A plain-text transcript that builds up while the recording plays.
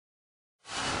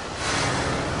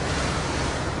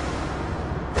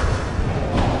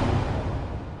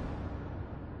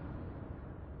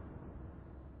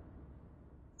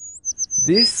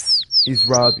This is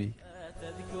Rabi,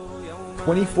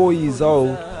 24 years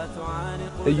old,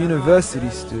 a university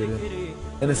student,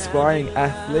 an aspiring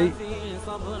athlete,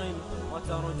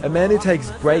 a man who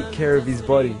takes great care of his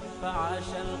body,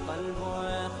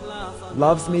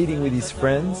 loves meeting with his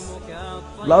friends,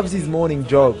 loves his morning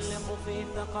jogs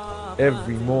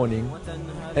every morning,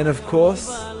 and of course,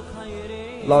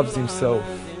 loves himself.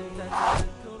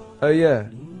 Oh yeah,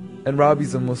 and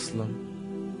Rabi's a Muslim.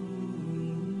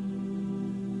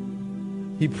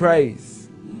 He prays.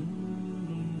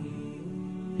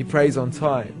 He prays on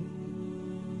time.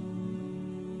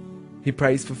 He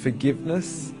prays for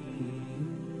forgiveness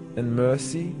and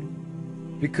mercy,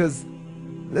 because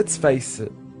let's face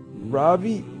it,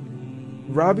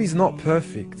 Rabi's not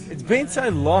perfect. It's been so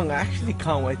long, I actually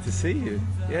can't wait to see you.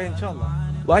 Yeah,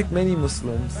 inshallah. Like many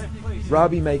Muslims,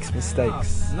 Rabi makes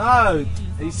mistakes. No,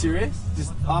 are you serious?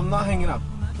 I'm not hanging up.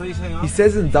 Please hang up. He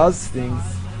says and does things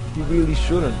he really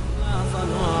shouldn't.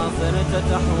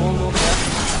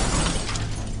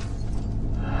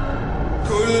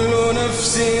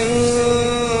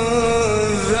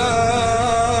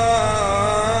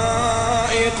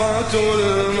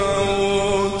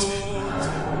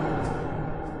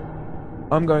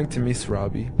 I'm going to miss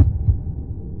Rabi.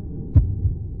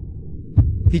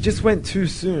 He just went too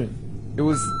soon. It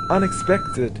was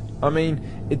unexpected. I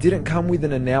mean, it didn't come with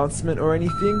an announcement or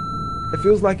anything. It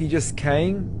feels like he just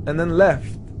came and then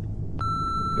left.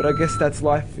 But I guess that's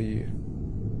life for you.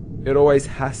 It always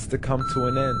has to come to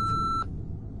an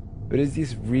end. But is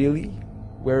this really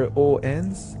where it all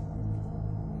ends?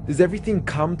 Does everything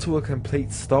come to a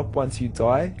complete stop once you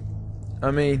die?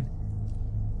 I mean,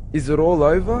 is it all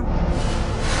over?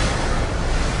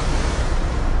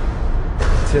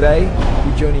 Today,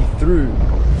 we journey through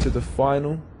to the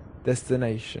final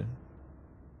destination.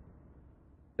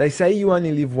 They say you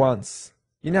only live once.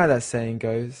 You know how that saying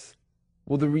goes.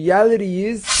 Well, the reality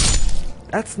is,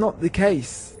 that's not the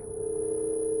case.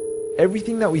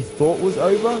 Everything that we thought was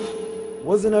over,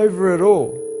 wasn't over at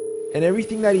all. And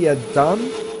everything that he had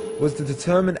done was to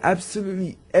determine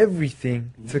absolutely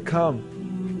everything to come.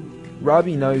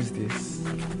 Rabi knows this.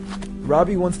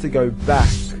 Rabi wants to go back.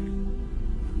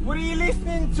 What are you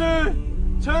listening to?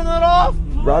 Turn it off!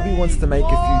 Please. Rabi wants to make a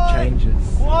few changes.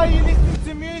 Why are you listening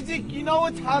to music? You know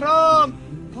it's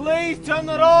haram! Please turn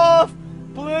it off!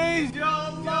 Please!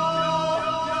 Ya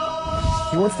Allah!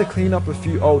 He wants to clean up a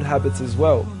few old habits as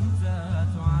well.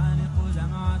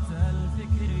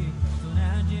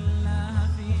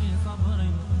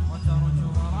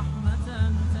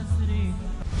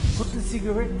 Put the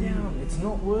cigarette down, it's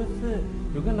not worth it.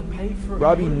 You're gonna pay for it.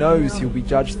 Rabi knows he'll be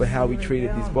judged for how he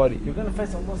treated his body. You're gonna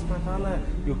face Allah subhanahu wa ta'ala.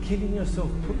 You're killing yourself.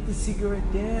 Put the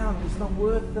cigarette down, it's not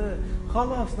worth it.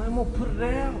 Khalas, no more, put it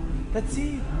out. That's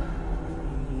it.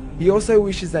 He also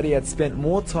wishes that he had spent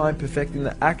more time perfecting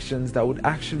the actions that would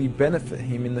actually benefit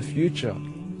him in the future.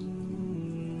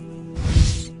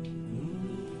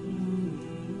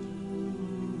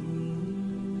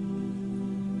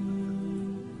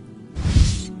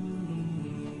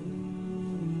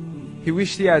 He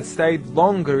wished he had stayed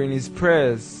longer in his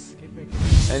prayers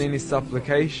and in his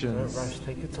supplications. Don't rush,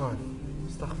 take your time.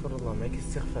 Astaghfirullah, make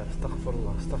istighfar.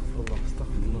 Astaghfirullah, astaghfirullah,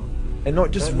 astaghfirullah. And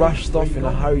not just rushed off in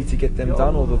a hurry to get them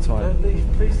done all the time. Don't leave,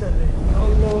 please don't leave.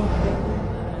 Allah.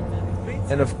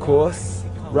 And of course,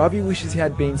 Rabi wishes he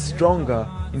had been stronger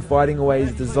in fighting away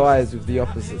his desires with the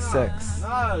opposite sex. No,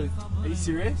 are you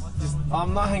serious?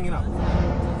 I'm not hanging up.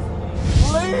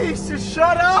 Please, just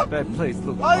shut up! Babe, please,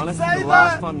 look, Don't honestly, say the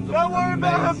last that! time Don't worry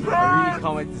about her amazing. I really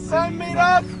can't wait to see Don't you. meet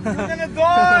up! You're gonna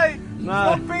die! No.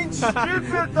 Stop being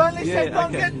stupid! Don't let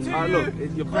Satan get to you! Look,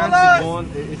 your Call parents are us.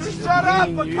 gone. It's Just shut up!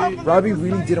 me I and you. can't believe Rabi you're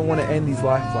really saying didn't want to that. end his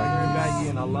life Care like about you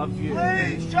and I love you.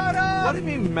 Please, shut up! What do you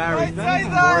mean married? Don't Don't say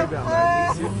even that. worry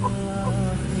about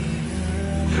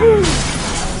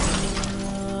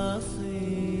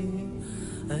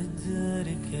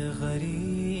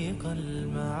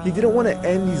He didn't want to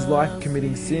end his life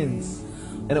committing sins.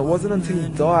 And it wasn't until he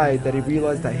died that he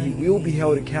realized that he will be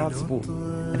held accountable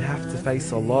and have to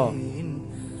face Allah.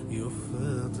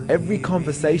 Every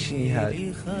conversation he had,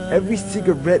 every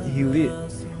cigarette he lit,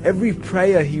 every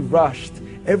prayer he rushed,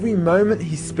 every moment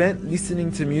he spent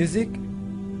listening to music,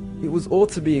 it was all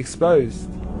to be exposed.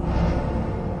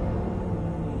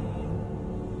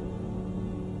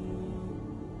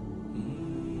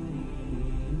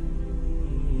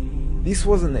 This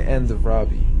wasn't the end of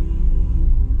Rabi.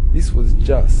 This was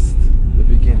just the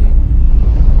beginning.